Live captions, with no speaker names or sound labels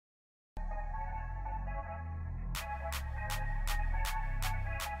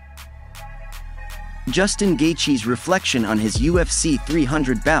Justin Gaethje's reflection on his UFC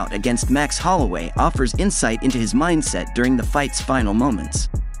 300 bout against Max Holloway offers insight into his mindset during the fight's final moments.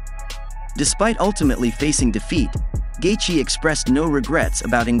 Despite ultimately facing defeat, Gaethje expressed no regrets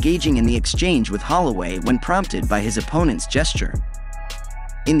about engaging in the exchange with Holloway when prompted by his opponent's gesture.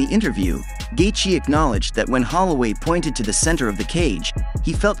 In the interview, Gaethje acknowledged that when Holloway pointed to the center of the cage,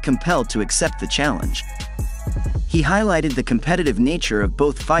 he felt compelled to accept the challenge. He highlighted the competitive nature of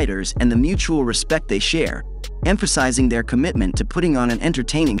both fighters and the mutual respect they share, emphasizing their commitment to putting on an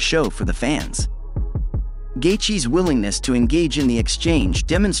entertaining show for the fans. Gaethje's willingness to engage in the exchange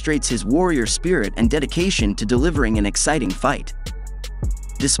demonstrates his warrior spirit and dedication to delivering an exciting fight.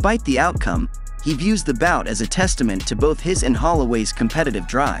 Despite the outcome, he views the bout as a testament to both his and Holloway's competitive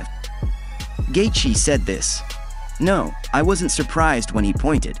drive. Gaethje said this: "No, I wasn't surprised when he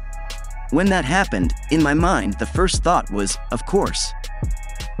pointed. When that happened, in my mind the first thought was, of course.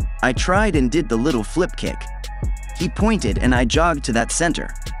 I tried and did the little flip kick. He pointed and I jogged to that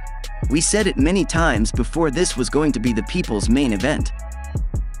center. We said it many times before this was going to be the people's main event.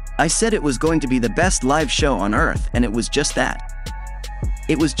 I said it was going to be the best live show on earth, and it was just that.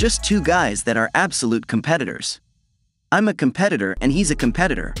 It was just two guys that are absolute competitors. I'm a competitor and he's a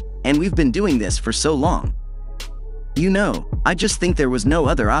competitor, and we've been doing this for so long. You know, I just think there was no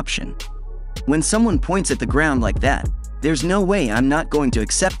other option. When someone points at the ground like that, there's no way I'm not going to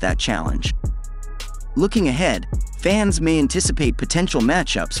accept that challenge." Looking ahead, fans may anticipate potential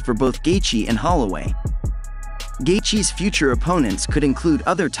matchups for both Gaethje and Holloway. Gaethje's future opponents could include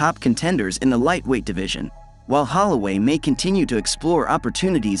other top contenders in the lightweight division, while Holloway may continue to explore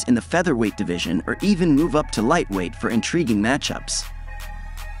opportunities in the featherweight division or even move up to lightweight for intriguing matchups.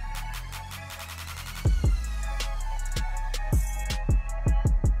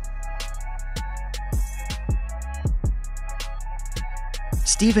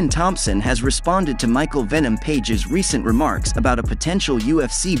 Stephen Thompson has responded to Michael Venom Page's recent remarks about a potential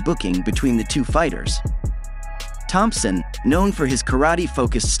UFC booking between the two fighters. Thompson, known for his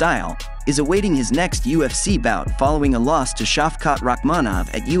karate-focused style, is awaiting his next UFC bout following a loss to Shavkat Rakhmonov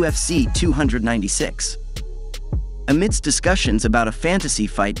at UFC 296. Amidst discussions about a fantasy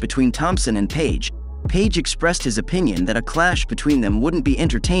fight between Thompson and Page, Page expressed his opinion that a clash between them wouldn't be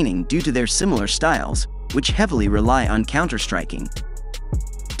entertaining due to their similar styles, which heavily rely on counter-striking.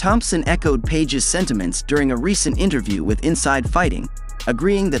 Thompson echoed Page's sentiments during a recent interview with Inside Fighting,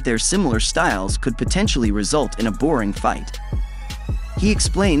 agreeing that their similar styles could potentially result in a boring fight. He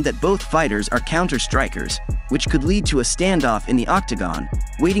explained that both fighters are counter-strikers, which could lead to a standoff in the octagon,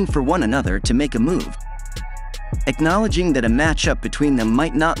 waiting for one another to make a move. Acknowledging that a matchup between them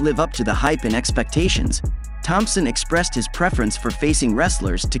might not live up to the hype and expectations, Thompson expressed his preference for facing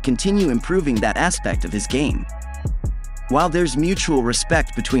wrestlers to continue improving that aspect of his game. While there's mutual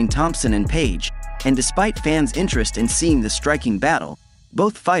respect between Thompson and Page, and despite fans' interest in seeing the striking battle,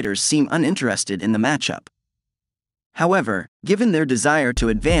 both fighters seem uninterested in the matchup. However, given their desire to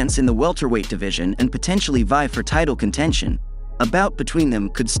advance in the welterweight division and potentially vie for title contention, a bout between them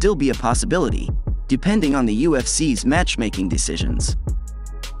could still be a possibility, depending on the UFC's matchmaking decisions.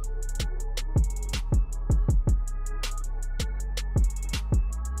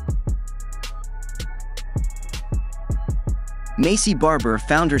 Maycee Barber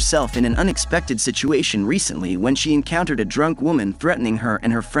found herself in an unexpected situation recently when she encountered a drunk woman threatening her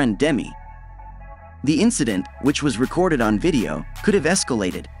and her friend Demi. The incident, which was recorded on video, could have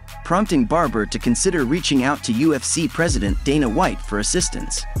escalated, prompting Barber to consider reaching out to UFC President Dana White for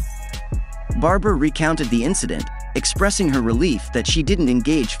assistance. Barber recounted the incident, expressing her relief that she didn't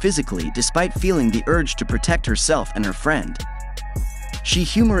engage physically despite feeling the urge to protect herself and her friend. She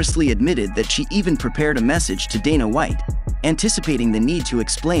humorously admitted that she even prepared a message to Dana White, anticipating the need to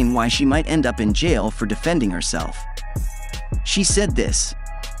explain why she might end up in jail for defending herself. She said this: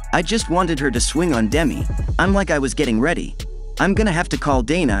 "I just wanted her to swing on Demi. I'm like I was getting ready. I'm gonna have to call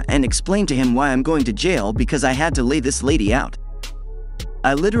Dana and explain to him why I'm going to jail because I had to lay this lady out.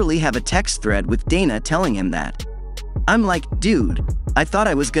 I literally have a text thread with Dana telling him that. I'm like, dude, I thought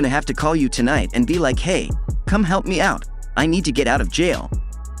I was gonna have to call you tonight and be like, hey, come help me out. I need to get out of jail.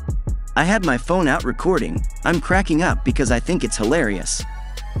 I had my phone out recording. I'm cracking up because I think it's hilarious.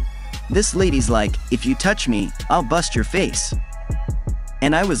 This lady's like, if you touch me, I'll bust your face.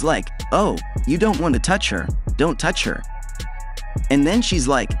 And I was like, oh, you don't want to touch her, don't touch her. And then she's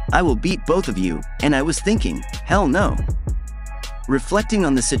like, I will beat both of you, and I was thinking, hell no." Reflecting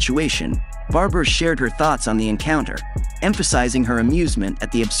on the situation, Barber shared her thoughts on the encounter, emphasizing her amusement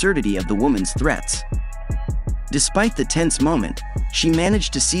at the absurdity of the woman's threats. Despite the tense moment, she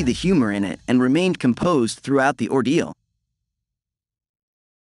managed to see the humor in it and remained composed throughout the ordeal.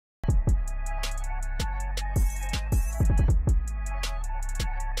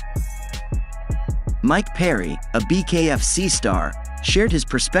 Mike Perry, a BKFC star, shared his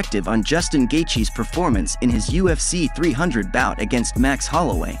perspective on Justin Gaethje's performance in his UFC 300 bout against Max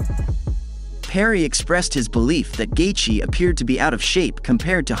Holloway. Perry expressed his belief that Gaethje appeared to be out of shape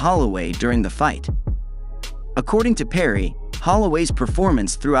compared to Holloway during the fight. According to Perry, Holloway's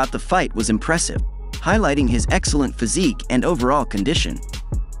performance throughout the fight was impressive, highlighting his excellent physique and overall condition.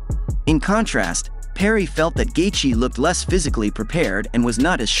 In contrast, Perry felt that Gaethje looked less physically prepared and was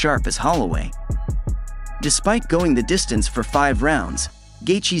not as sharp as Holloway. Despite going the distance for 5 rounds,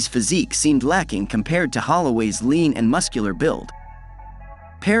 Gaethje's physique seemed lacking compared to Holloway's lean and muscular build.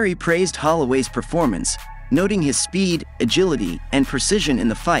 Perry praised Holloway's performance, noting his speed, agility, and precision in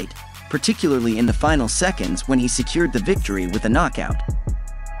the fight, particularly in the final seconds when he secured the victory with a knockout.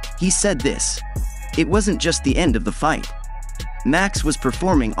 He said this: "It wasn't just the end of the fight. Max was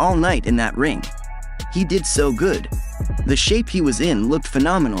performing all night in that ring. He did so good. The shape he was in looked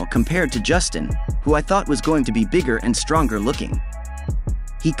phenomenal compared to Justin, who I thought was going to be bigger and stronger looking.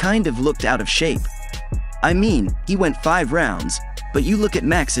 He kind of looked out of shape. I mean, he went 5 rounds, but you look at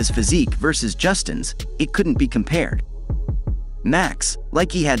Max's physique versus Justin's, it couldn't be compared. Max,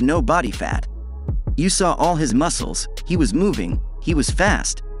 like he had no body fat. You saw all his muscles, he was moving, he was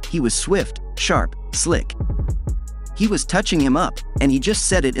fast, he was swift, sharp, slick. He was touching him up, and he just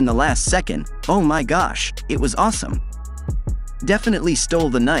said it in the last second, oh my gosh, it was awesome. Definitely stole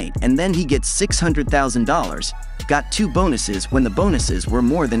the night, and then he gets $600,000, got 2 bonuses when the bonuses were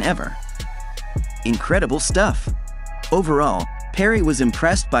more than ever. Incredible stuff." Overall, Perry was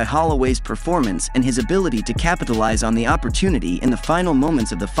impressed by Holloway's performance and his ability to capitalize on the opportunity in the final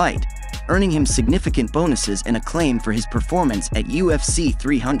moments of the fight, earning him significant bonuses and acclaim for his performance at UFC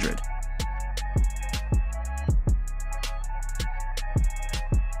 300.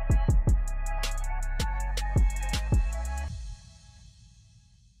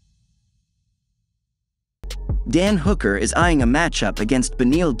 Dan Hooker is eyeing a matchup against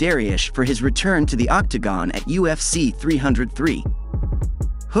Beneil Dariush for his return to the octagon at UFC 303.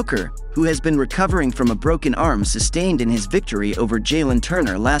 Hooker, who has been recovering from a broken arm sustained in his victory over Jalen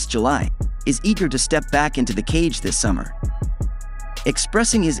Turner last July, is eager to step back into the cage this summer.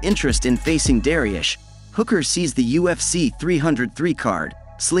 Expressing his interest in facing Dariush, Hooker sees the UFC 303 card,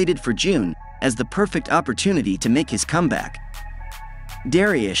 slated for June, as the perfect opportunity to make his comeback.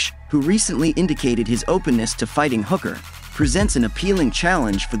 Dariush, who recently indicated his openness to fighting Hooker, presents an appealing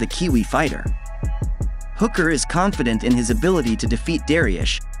challenge for the Kiwi fighter. Hooker is confident in his ability to defeat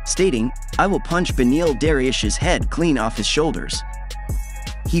Dariush, stating, "I will punch Beneil Dariush's head clean off his shoulders."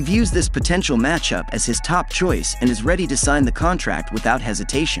 He views this potential matchup as his top choice and is ready to sign the contract without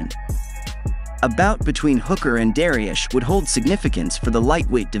hesitation. A bout between Hooker and Dariush would hold significance for the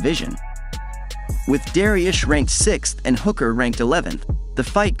lightweight division. With Dariush ranked 6th and Hooker ranked 11th, the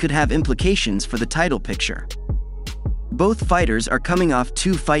fight could have implications for the title picture. Both fighters are coming off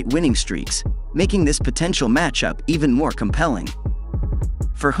 2-fight winning streaks, making this potential matchup even more compelling.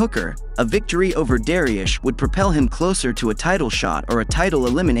 For Hooker, a victory over Dariush would propel him closer to a title shot or a title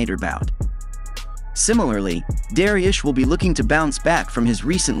eliminator bout. Similarly, Dariush will be looking to bounce back from his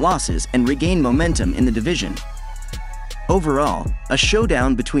recent losses and regain momentum in the division. Overall, a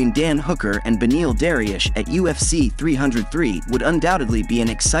showdown between Dan Hooker and Beneil Dariush at UFC 303 would undoubtedly be an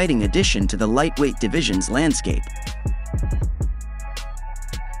exciting addition to the lightweight division's landscape.